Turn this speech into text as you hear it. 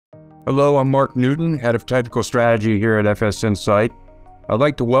Hello, I'm Mark Newton, Head of Technical Strategy here at FS Insight. I'd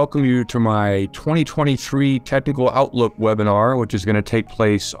like to welcome you to my 2023 Technical Outlook webinar, which is going to take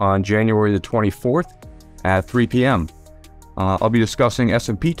place on January the 24th at 3 p.m. I'll be discussing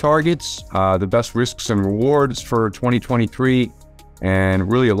S&P targets, the best risks and rewards for 2023,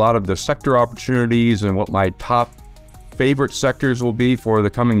 and really a lot of the sector opportunities and what my top favorite sectors will be for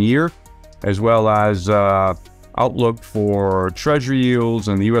the coming year, as well as outlook for treasury yields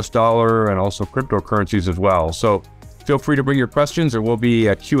and the US dollar and also cryptocurrencies as well. So feel free to bring your questions. There will be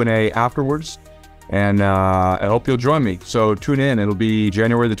a Q&A afterwards, and I hope you'll join me. So tune in. It'll be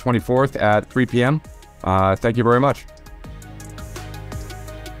January the 24th at 3 p.m. Thank you very much.